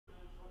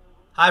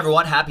Hi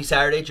everyone, happy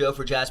Saturday. Joe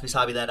for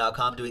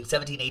JaspysHobbyland.com doing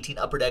 17-18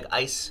 Upper Deck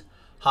Ice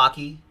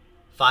Hockey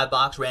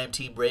 5-box random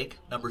team break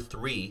number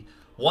 3.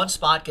 One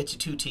spot gets you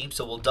 2 teams,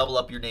 so we'll double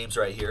up your names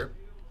right here.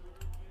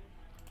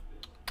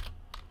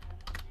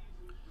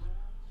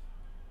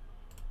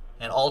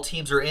 And all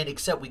teams are in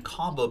except we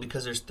combo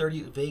because there's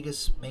 30.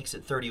 Vegas makes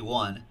it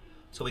 31.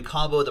 So we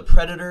combo the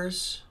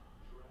Predators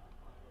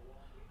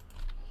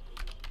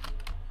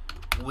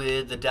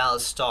with the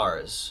Dallas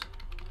Stars.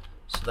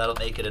 So that'll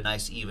make it a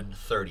nice even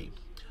 30.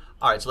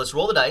 All right, so let's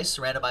roll the dice,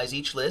 randomize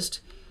each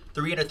list.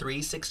 3 and a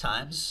 3, 6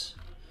 times.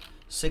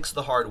 6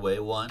 the hard way.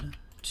 1,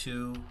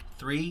 2,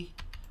 3,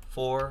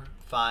 4,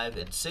 5,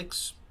 and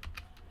 6.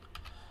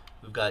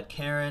 We've got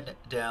Karen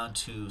down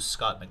to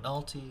Scott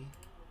McNulty.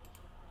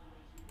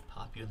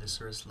 Pop you in this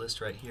first list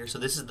right here. So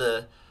this is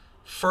the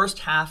first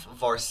half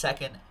of our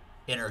second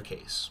inner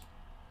case.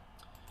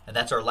 And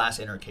that's our last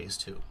inner case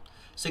too.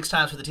 6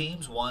 times for the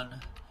teams.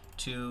 1,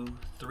 2,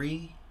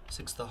 3.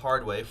 6 the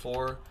hard way.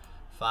 4,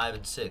 5,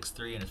 and 6.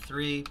 3 and a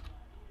 3.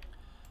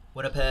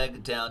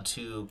 Winnipeg down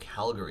to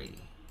Calgary.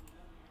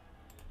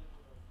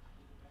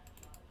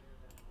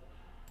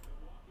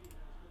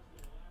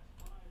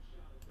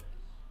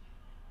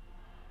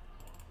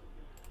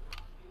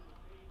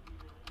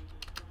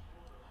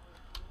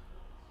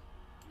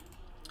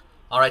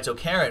 All right, so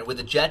Karen with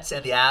the Jets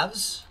and the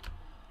Avs.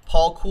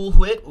 Paul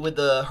Coolwhit with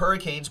the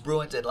Hurricanes,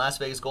 Bruins, and Las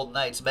Vegas Golden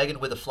Knights. Megan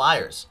with the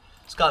Flyers.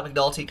 Scott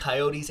McNulty,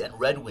 Coyotes, and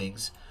Red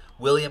Wings.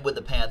 William with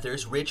the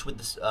Panthers. Rich with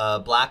the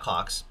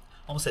Blackhawks.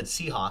 Almost said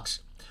Seahawks.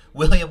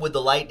 William with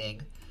the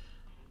Lightning.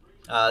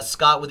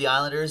 Scott with the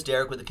Islanders.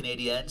 Derek with the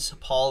Canadiens.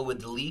 Paul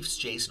with the Leafs.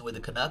 Jason with the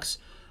Canucks.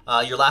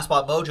 Your last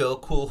spot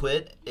mojo,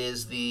 Coolwhit,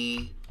 is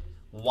the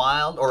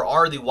Wild, or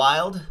are the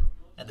Wild,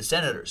 and the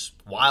Senators.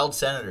 Wild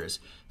Senators.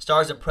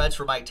 Stars and Preds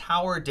for Mike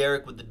Tower.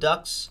 Derek with the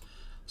Ducks.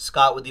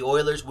 Scott with the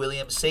Oilers.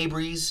 William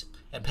Sabres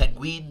and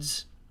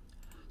Penguins.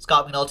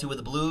 Scott McNulty with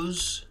the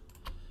Blues.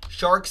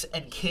 Sharks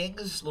and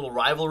Kings. Little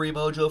rivalry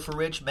mojo for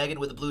Rich. Megan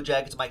with the Blue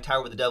Jackets. Mike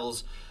Tower with the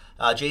Devils.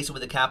 Jason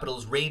with the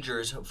Capitals.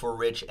 Rangers for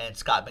Rich. And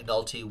Scott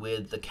McNulty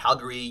with the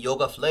Calgary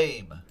Yoga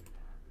Flame.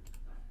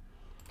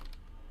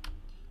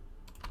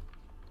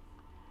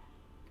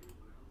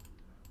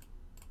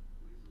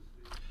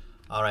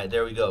 All right,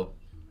 there we go.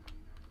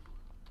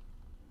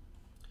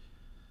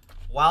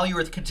 While you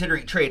were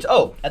considering trades,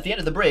 at the end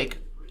of the break,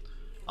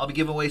 I'll be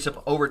giving away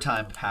some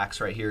overtime packs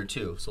right here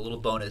too. So a little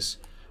bonus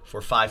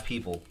for 5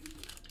 people.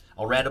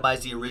 I'll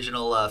randomize the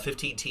original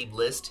 15-team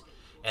list,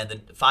 and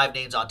the 5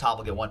 names on top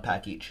will get 1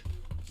 pack each.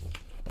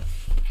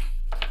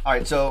 All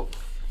right, so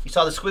you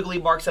saw the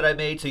squiggly marks that I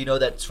made, so you know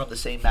that's from the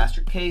same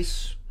master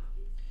case.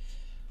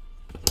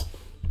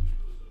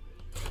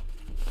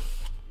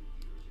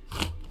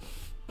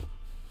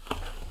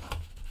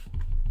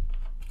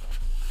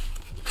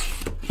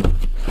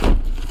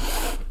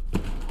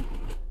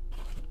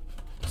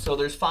 So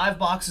there's 5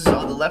 boxes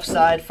on the left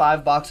side,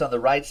 5 boxes on the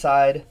right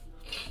side.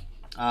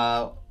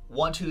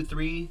 1, 2,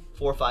 3,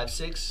 4, 5,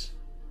 6.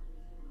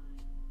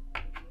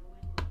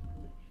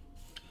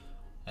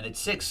 And it's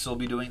 6, so we'll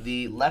be doing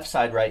the left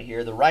side right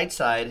here. The right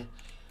side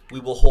we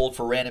will hold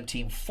for random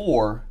team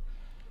 4,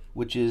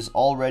 which is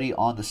already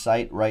on the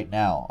site right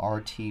now.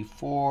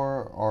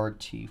 RT4,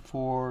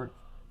 RT4.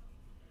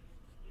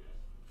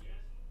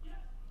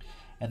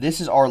 And this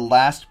is our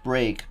last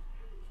break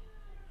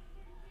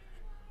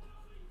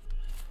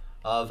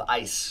of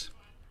ice.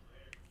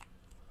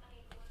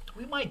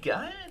 We might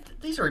get,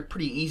 these are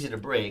pretty easy to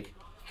break.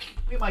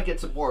 We might get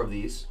some more of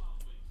these.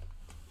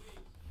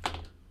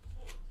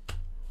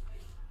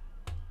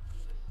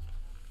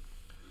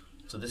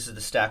 So this is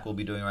the stack we'll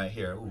be doing right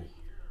here. Ooh,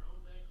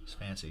 it's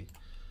fancy.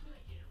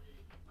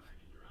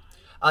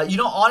 You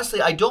know,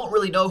 honestly, I don't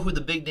really know who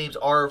the big names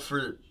are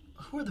for,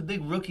 who are the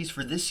big rookies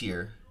for this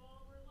year?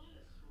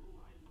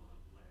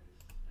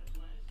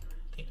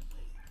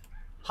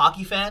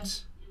 Hockey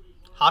fans?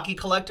 Hockey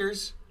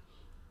collectors?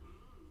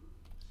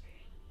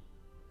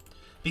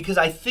 Because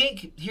I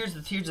think, here's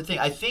the thing.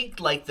 I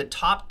think like the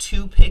top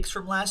 2 picks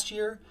from last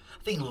year,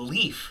 I think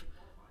Leaf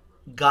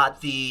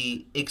got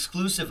the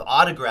exclusive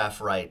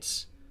autograph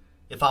rights,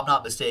 if I'm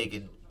not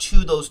mistaken,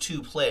 to those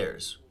 2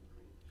 players.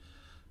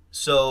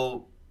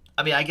 So,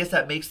 I mean, I guess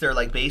that makes their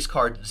like base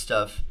cards and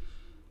stuff,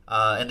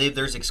 and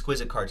there's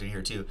exquisite cards in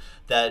here too,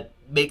 that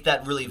make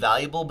that really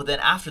valuable. But then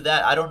after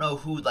that, I don't know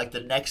who like the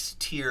next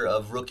tier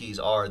of rookies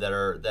are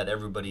that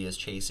everybody is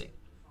chasing.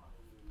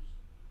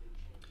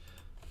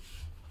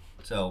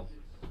 So,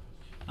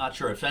 not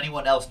sure. If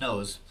anyone else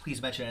knows,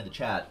 please mention it in the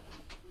chat.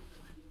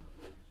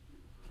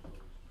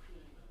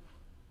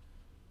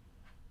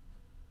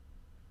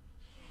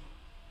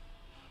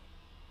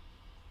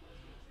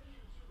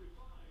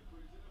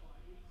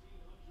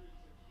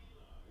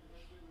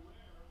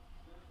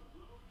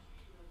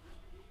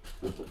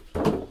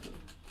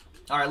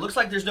 All right, looks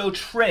like there's no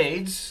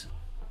trades,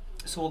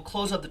 so we'll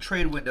close up the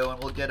trade window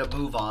and we'll get a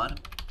move on.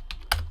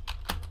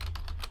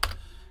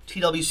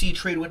 TWC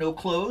trade window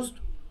closed.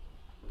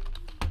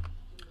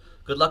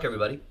 Good luck,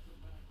 everybody.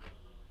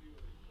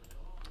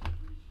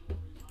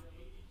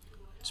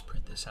 Let's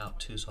print this out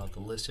too, so I'll have the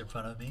list in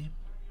front of me.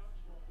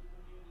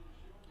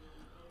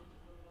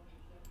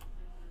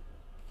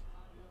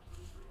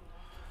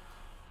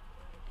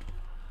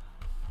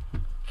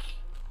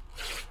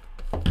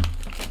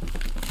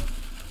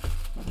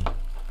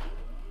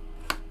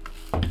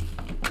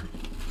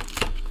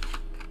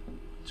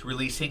 It's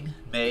releasing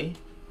May.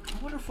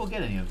 I wonder if we'll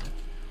get any of them.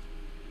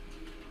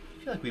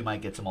 I feel like we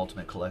might get some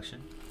Ultimate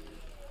Collection.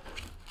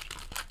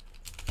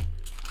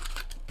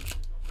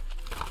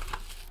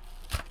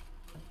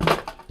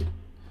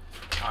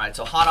 Alright,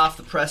 so hot off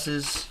the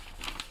presses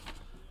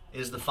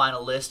is the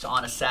final list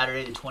on a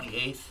Saturday, the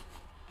 28th.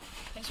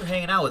 Thanks for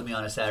hanging out with me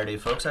on a Saturday,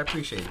 folks. I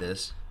appreciate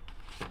this.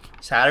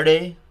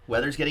 Saturday,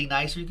 weather's getting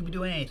nicer. You can be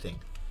doing anything.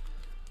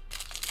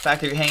 The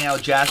fact that you're hanging out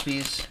with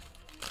Jaspys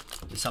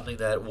is something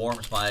that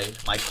warms my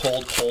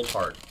cold, cold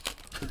heart.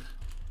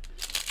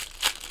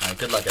 Alright,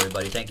 good luck,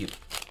 everybody. Thank you.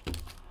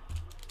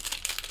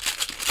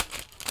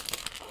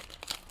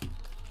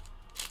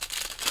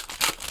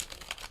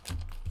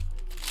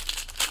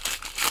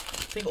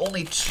 I think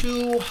only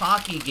 2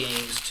 hockey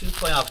games, 2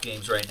 playoff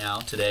games right now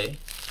today.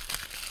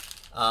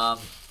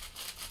 Let's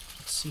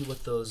see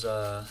what those.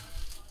 I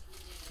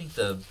think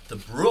the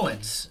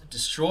Bruins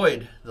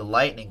destroyed the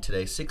Lightning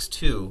today,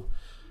 6-2.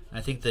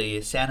 I think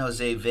the San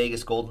Jose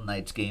Vegas Golden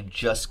Knights game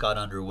just got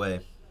underway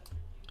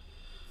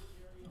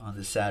on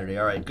this Saturday.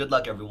 All right, good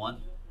luck, everyone.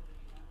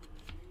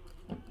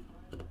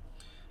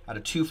 Out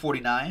of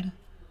 249.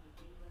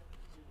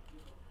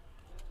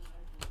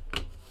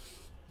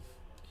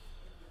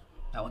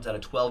 That one's out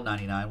of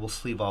 $12.99. We'll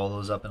sleeve all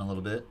those up in a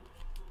little bit.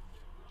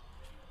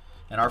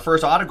 And our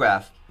first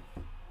autograph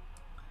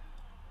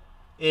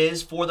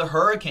is for the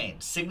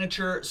Hurricanes.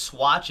 Signature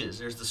swatches.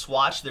 There's the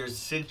swatch. There's the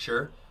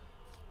signature.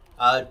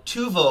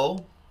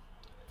 Teuvo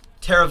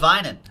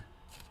Teravainen.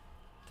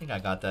 I think I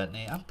got that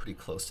name. I'm pretty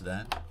close to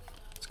that.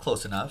 It's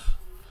close enough.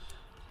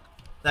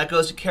 That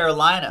goes to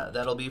Carolina.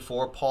 That'll be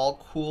for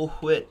Paul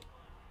Coolhuit.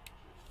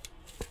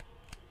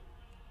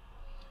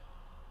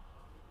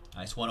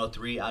 Nice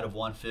 103 out of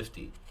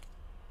 150.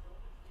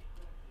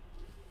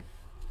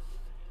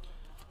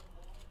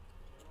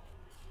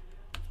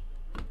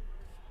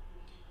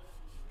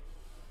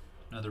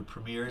 Another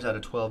Premiers out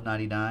of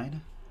 $12.99.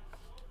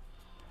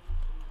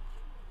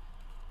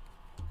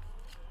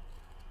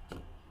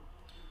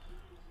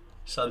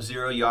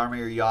 Sub-Zero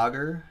Jaromir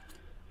Jagr.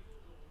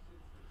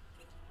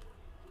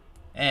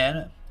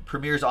 And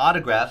Premier's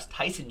autographs,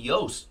 Tyson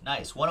Yost.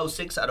 Nice.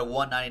 106 out of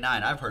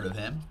 199. I've heard of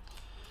him.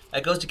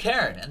 That goes to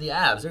Karen and the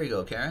Avs. There you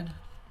go, Karen.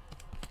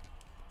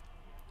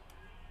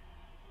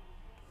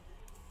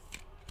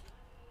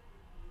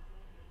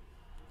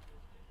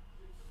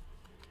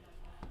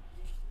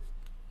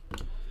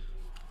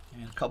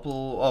 And a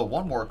couple, oh,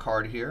 one more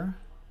card here.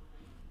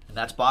 And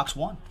that's box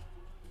 1.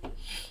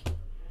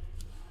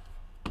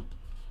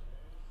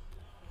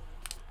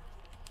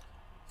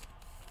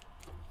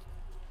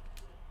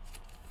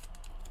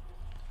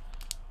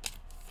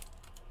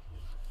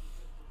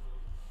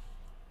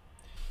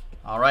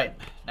 All right,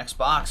 next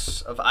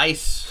box of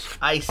ice.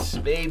 Ice,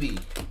 baby.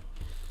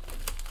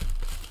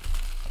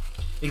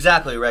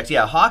 Exactly, Rex.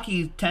 Yeah,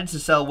 hockey tends to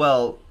sell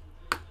well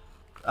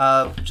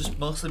just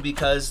mostly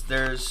because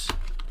there's...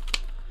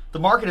 The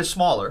market is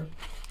smaller.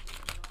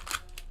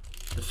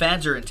 The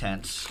fans are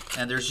intense.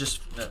 And there's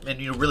just...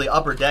 And, you know, really,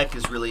 Upper Deck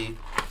is really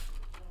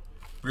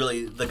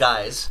the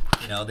guys.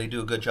 You know, they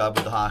do a good job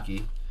with the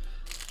hockey.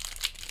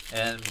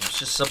 And it's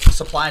just a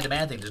supply and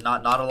demand thing. There's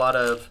not a lot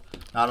of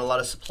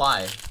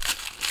supply.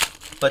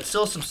 But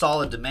still some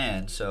solid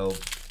demand, so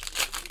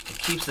it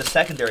keeps the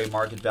secondary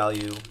market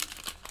value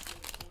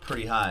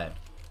pretty high.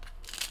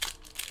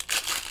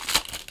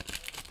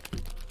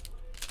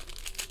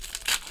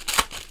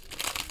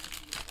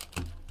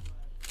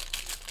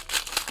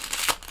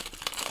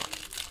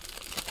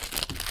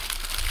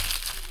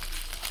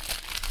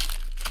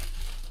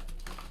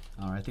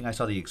 All right, I think I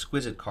saw the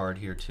exquisite card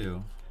here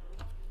too.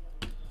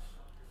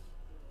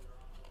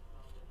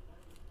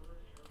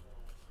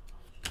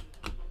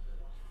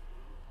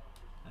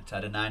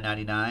 Out of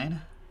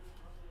 $9.99.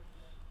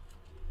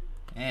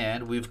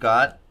 And we've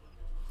got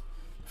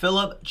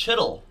Philip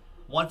Chittle,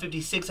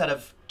 156 out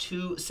of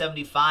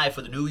 275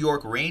 for the New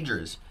York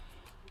Rangers.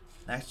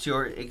 That's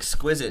your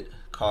exquisite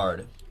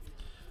card.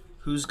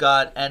 Who's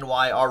got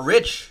NYR?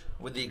 Rich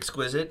with the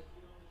exquisite.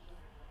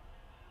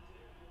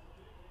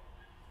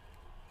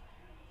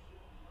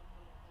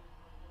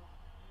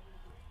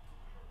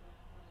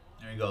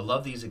 There you go.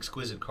 Love these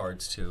exquisite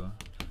cards too.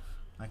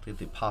 I like that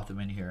they pop them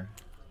in here.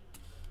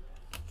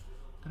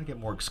 Gonna get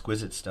more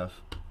exquisite stuff.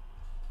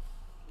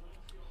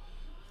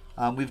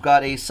 We've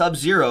got a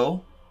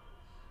Sub-Zero,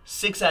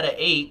 6 out of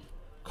 8.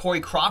 Corey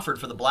Crawford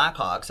for the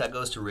Blackhawks. That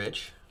goes to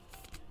Rich.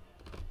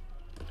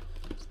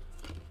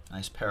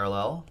 Nice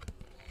parallel.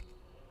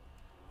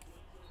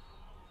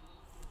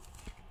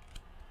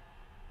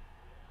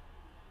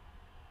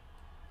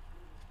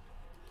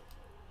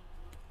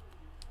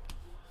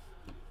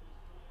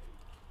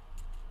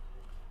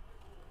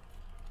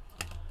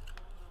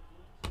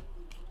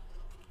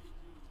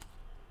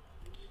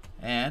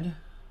 And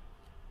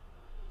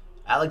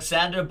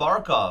Alexander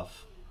Barkov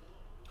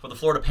for the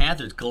Florida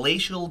Panthers.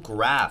 Glacial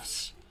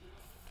Graphs.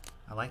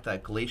 I like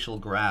that glacial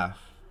graph.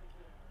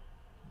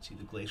 See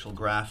the glacial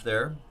graph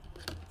there.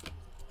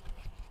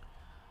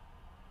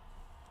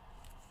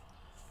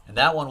 And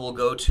that one will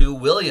go to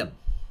William.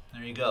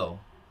 There you go.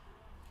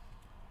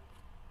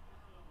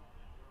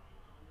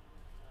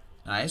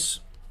 Nice.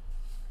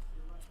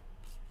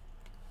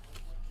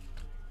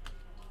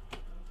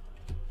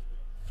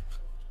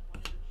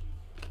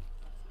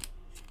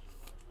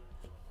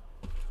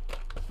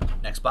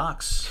 Next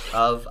box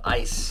of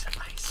ice.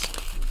 Ice.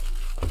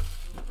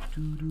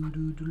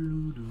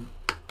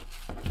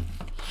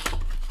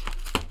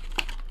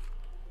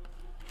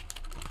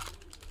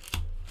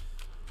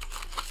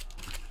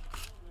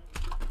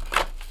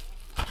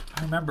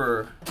 I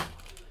remember.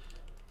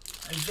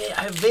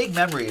 I have vague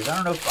memories. I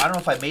don't know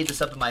if I made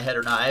this up in my head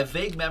or not. I have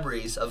vague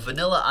memories of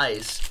Vanilla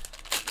Ice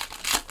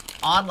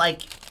on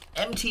like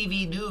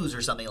MTV News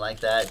or something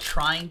like that,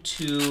 trying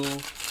to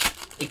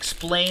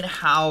explain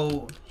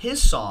how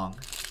his song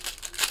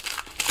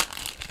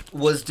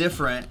was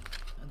different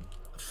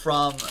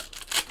from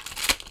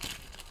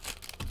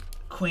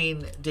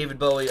Queen David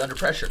Bowie Under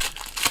Pressure.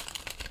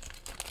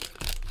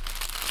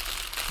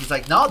 He's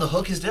like, no, the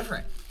hook is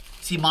different.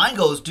 See, mine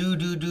goes do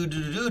do do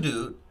do do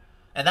do,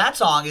 and that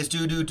song is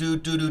do do do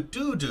do do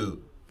do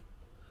do.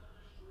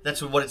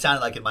 That's what it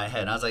sounded like in my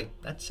head. And I was like,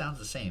 that sounds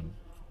the same,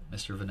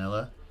 Mr.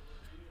 Vanilla.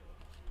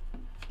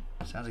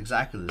 Sounds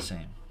exactly the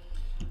same.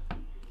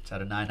 It's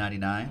out of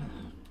 $9.99.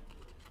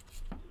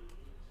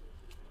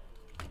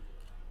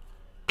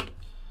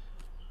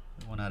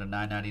 One out of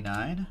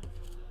 $9.99.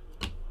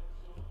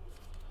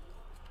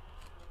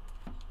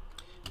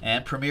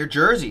 And Premier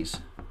Jerseys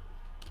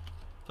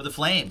for the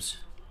Flames.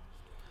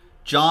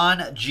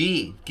 John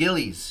G.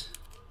 Gillies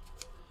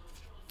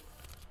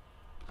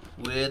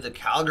with the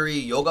Calgary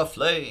Yoga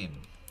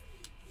Flame.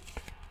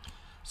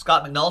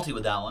 Scott McNulty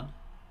with that one.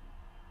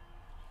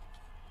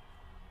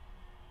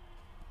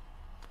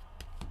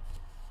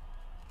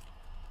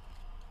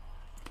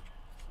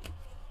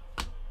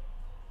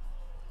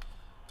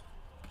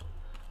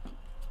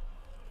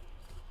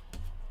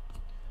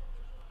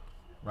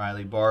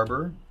 Riley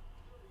Barber.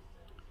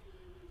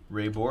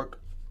 Ray Bork.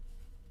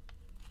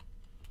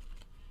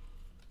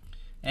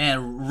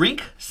 And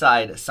rink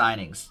side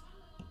signings.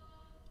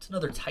 It's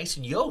another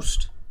Tyson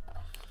Yost.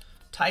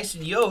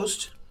 Tyson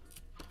Yost.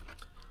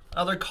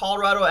 Another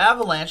Colorado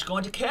Avalanche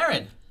going to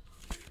Karen.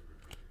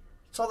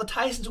 It's all the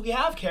Tysons we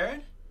have,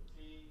 Karen.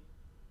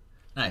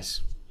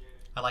 Nice.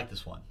 I like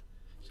this one.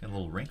 It's got a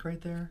little rink right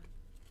there.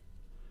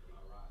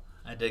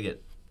 I dig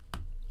it.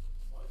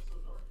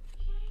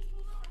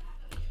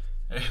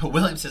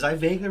 William says, I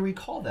vaguely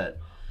recall that.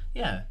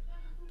 Yeah.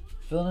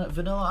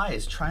 Vanilla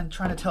Ice trying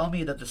to tell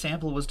me that the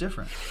sample was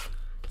different.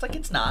 It's like,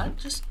 it's not.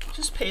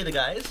 Just pay the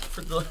guys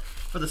for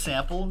the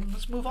sample and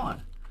let's move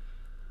on.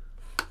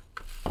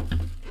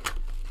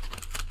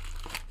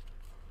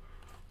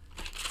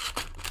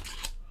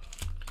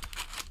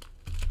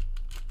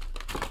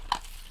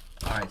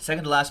 All right,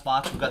 second to last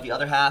box. We've got the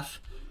other half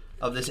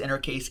of this inner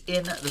case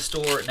in the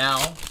store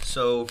now.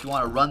 So if you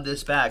want to run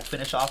this back,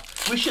 finish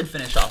off. We should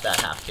finish off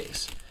that half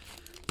case.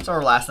 It's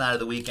our last night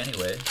of the week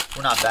anyway.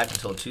 We're not back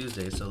until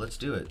Tuesday, so let's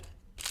do it.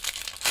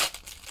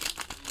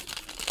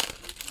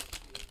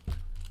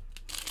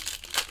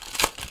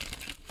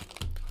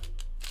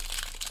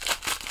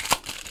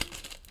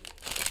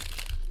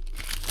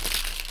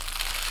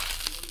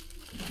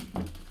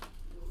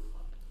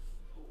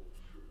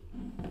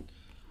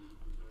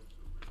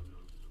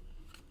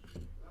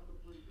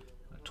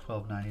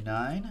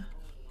 $12.99.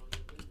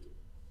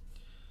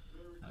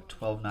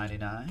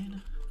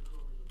 $12.99.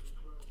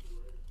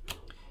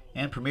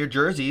 And Premier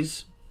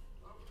Jerseys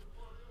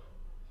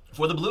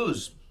for the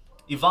Blues.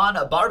 Ivan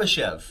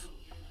Barbashev.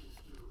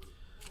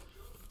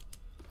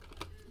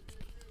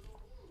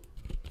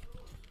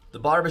 The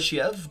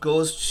Barbashev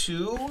goes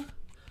to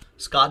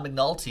Scott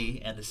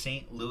McNulty and the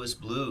St. Louis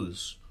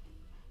Blues.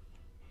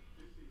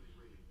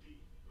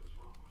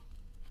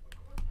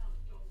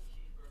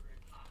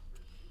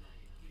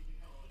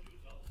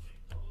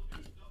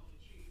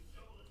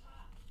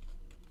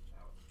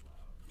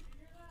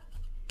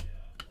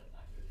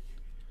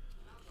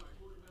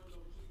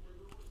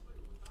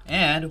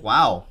 And,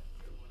 wow.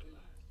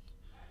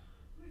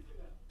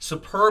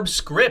 Superb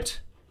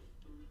script.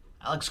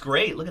 That looks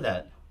great. Look at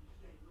that.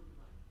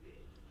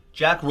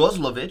 Jack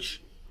Roslovich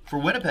for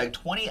Winnipeg.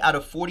 20 out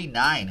of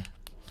 49.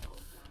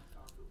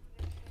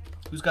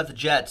 Who's got the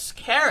Jets?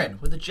 Karen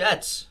with the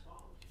Jets.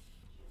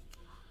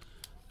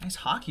 Nice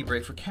hockey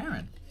break for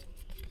Karen.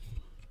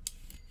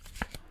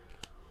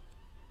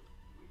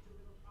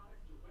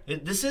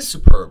 This is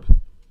superb.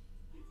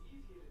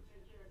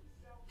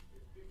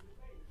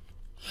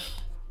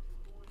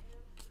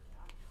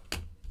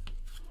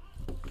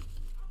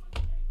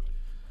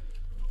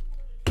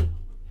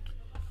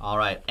 All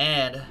right,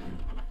 and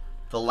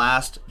the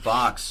last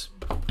box.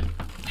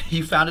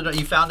 You found it.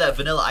 You found that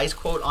Vanilla Ice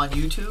quote on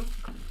YouTube,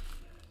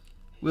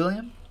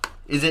 William?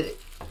 Is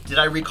it? Did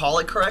I recall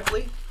it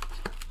correctly?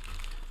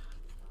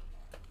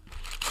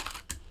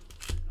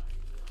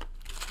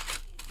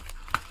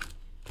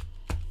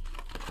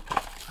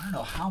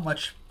 how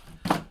much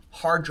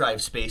hard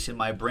drive space in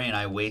my brain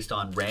I waste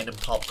on random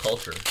pop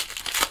culture.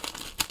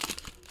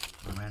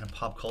 Random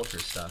pop culture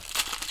stuff.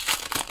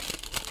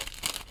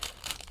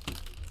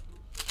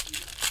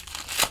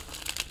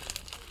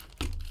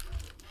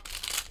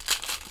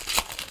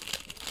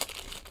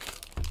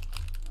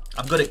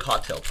 I'm good at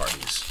cocktail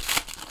parties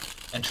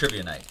and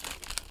trivia night.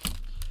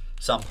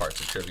 Some parts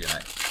of trivia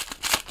night.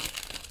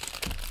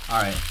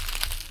 All right,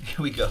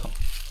 here we go.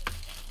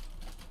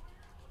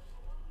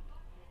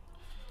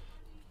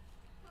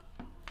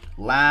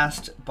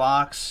 Last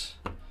box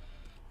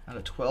out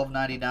of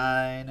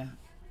 $12.99.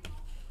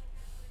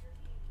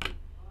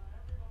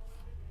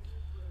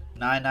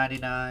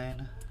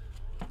 $9.99.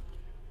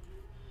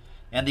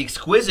 And the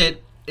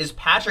exquisite is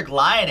Patrick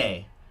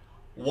Laine.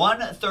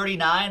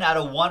 139 out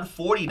of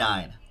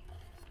 149.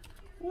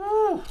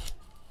 Woo!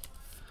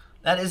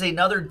 That is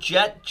another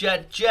jet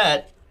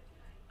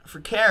for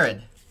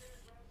Karen.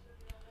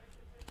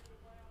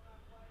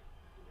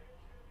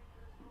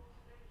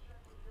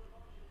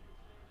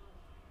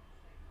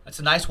 That's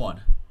a nice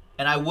one.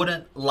 And I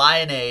wouldn't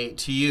Laine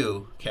to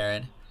you,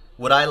 Karen.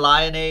 Would I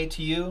Laine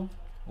to you?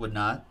 Would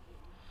not.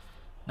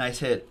 Nice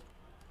hit.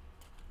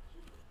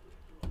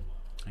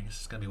 I guess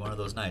it's going to be one of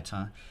those nights,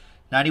 huh?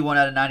 91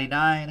 out of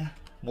 99.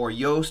 More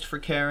Yost for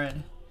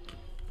Karen.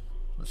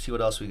 Let's see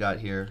what else we got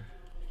here.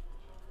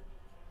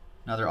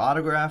 Another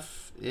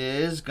autograph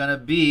is going to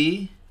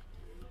be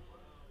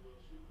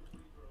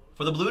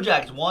for the Blue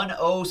Jackets.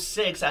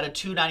 106 out of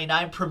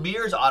 299.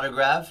 Premier's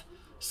autograph.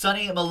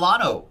 Sonny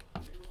Milano.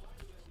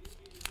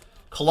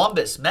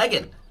 Columbus.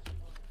 Megan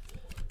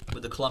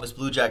with the Columbus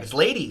Blue Jackets.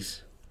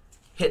 Ladies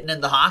hitting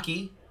in the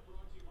hockey.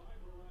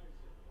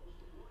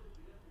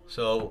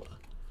 So,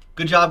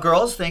 good job,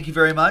 girls. Thank you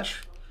very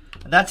much.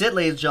 And that's it,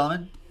 ladies and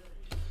gentlemen.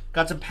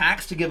 Got some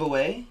packs to give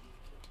away.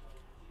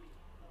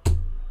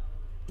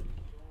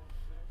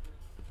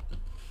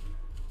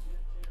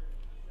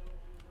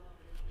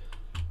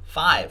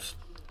 Five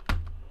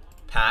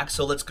packs.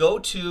 So let's go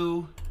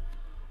to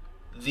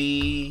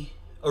the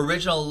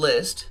original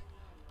list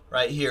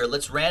right here.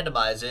 Let's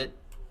randomize it.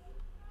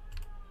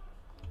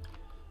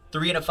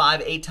 3 and a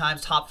 5, 8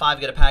 times. Top 5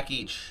 get a pack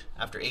each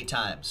after 8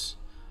 times.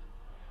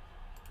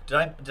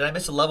 Did I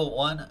miss a level?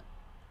 1,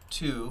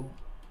 2,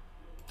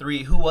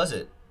 3. Who was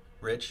it?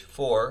 Rich.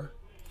 4,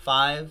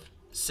 5,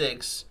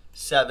 6,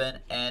 7,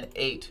 and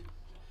 8.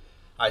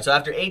 All right. So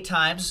after 8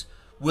 times,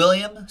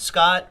 William,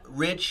 Scott,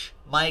 Rich,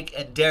 Mike,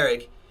 and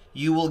Derek,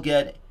 you will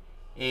get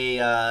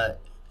a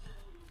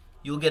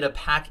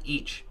pack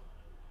each.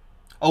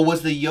 Oh,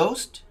 was the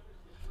Yost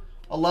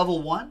a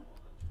level 1?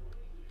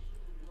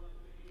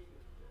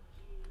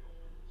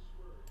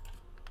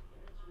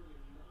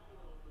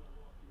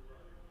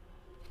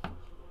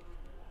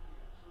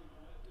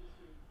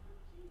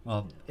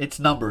 Well, it's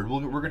numbered.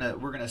 We're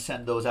gonna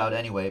send those out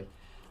anyway.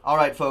 All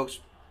right, folks.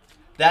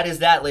 That is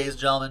that, ladies and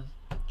gentlemen.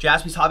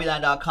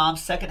 JaspysHobbyland.com.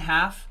 Second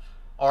half,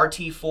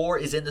 RT4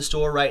 is in the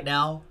store right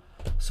now.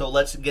 So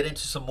let's get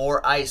into some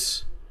more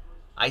ice.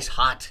 Ice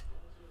hot.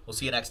 We'll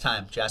see you next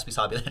time.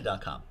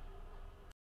 JaspysHobbyland.com.